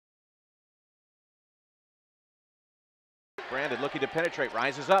Brandon looking to penetrate,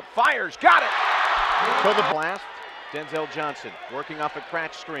 rises up, fires, got it! To the blast, Denzel Johnson working off a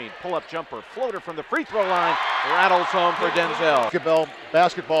crack screen, pull-up jumper, floater from the free throw line, rattles home for Denzel.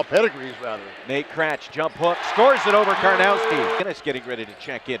 Basketball pedigrees, rather. Nate Cratch, jump hook, scores it over Karnowski. Dennis getting ready to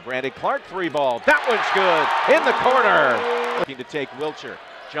check in. Brandon Clark, three ball, that one's good, in the corner. Looking to take Wilcher,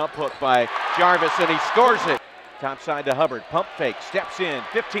 jump hook by Jarvis, and he scores it. Top side to Hubbard, pump fake, steps in,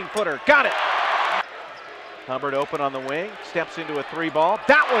 15-footer, got it. Hubbard open on the wing, steps into a three ball,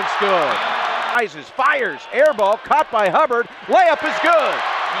 that one's good. Rises, fires, air ball, caught by Hubbard, layup is good.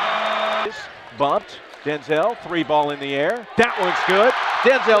 Bumped, Denzel, three ball in the air, that one's good.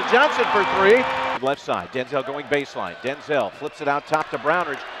 Denzel Johnson for three. Left side, Denzel going baseline. Denzel flips it out top to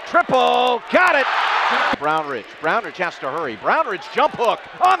Brownridge, triple, got it. Brownridge has to hurry. Brownridge jump hook,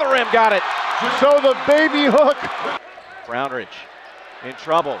 on the rim, got it. So the baby hook. Brownridge in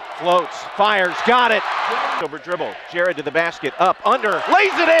trouble, floats, fires, got it. Over dribble, Jared to the basket, up, under,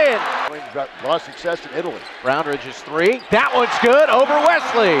 lays it in. Got a lot of success in Italy. Brownridge's three, that one's good, over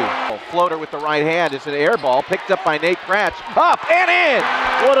Wesley. Floater with the right hand, is an air ball, picked up by Nate Cratch, up and in.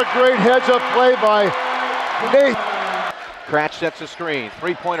 What a great heads-up play by Nate. Cratch sets a screen,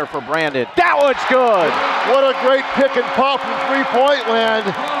 three-pointer for Brandon, that one's good. What a great pick and pop from three-point land.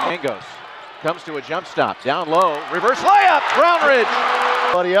 Mangos comes to a jump stop, down low, reverse layup,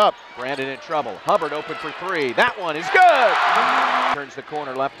 Brownridge. Buddy up. Brandon in trouble, Hubbard open for three, that one is good. Turns the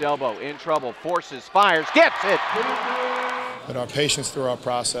corner, left elbow, in trouble, forces, fires, gets it. But our patience through our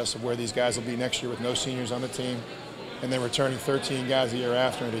process of where these guys will be next year with no seniors on the team, and then returning 13 guys the year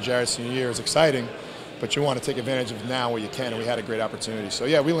after into Jared's senior year is exciting, but you want to take advantage of now where you can, and we had a great opportunity. So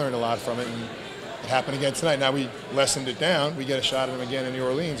yeah, we learned a lot from it, and it happened again tonight. Now we lessened it down. We get a shot at them again in New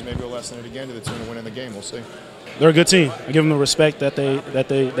Orleans. Maybe we'll lessen it again to the tune of winning the game. We'll see. They're a good team. I give them the respect that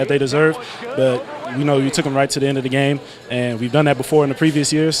they deserve. But you took them right to the end of the game, and we've done that before in the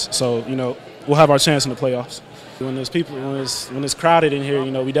previous years. So we'll have our chance in the playoffs. When there's people, when it's crowded in here,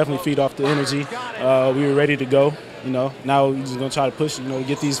 we definitely feed off the energy. We were ready to go. Now we're just gonna try to push.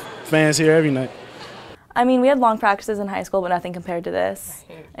 Get these fans here every night. I mean, we had long practices in high school, but nothing compared to this.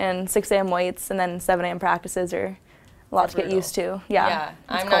 And 6 a.m. weights and then 7 a.m. practices are a lot to get used to. Yeah,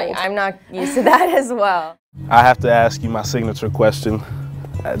 I'm not used to that as well. I have to ask you my signature question,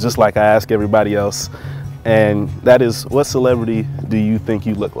 just like I ask everybody else, and that is, what celebrity do you think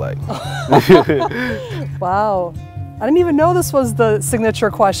you look like? Wow, I didn't even know this was the signature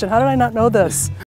question. How did I not know this?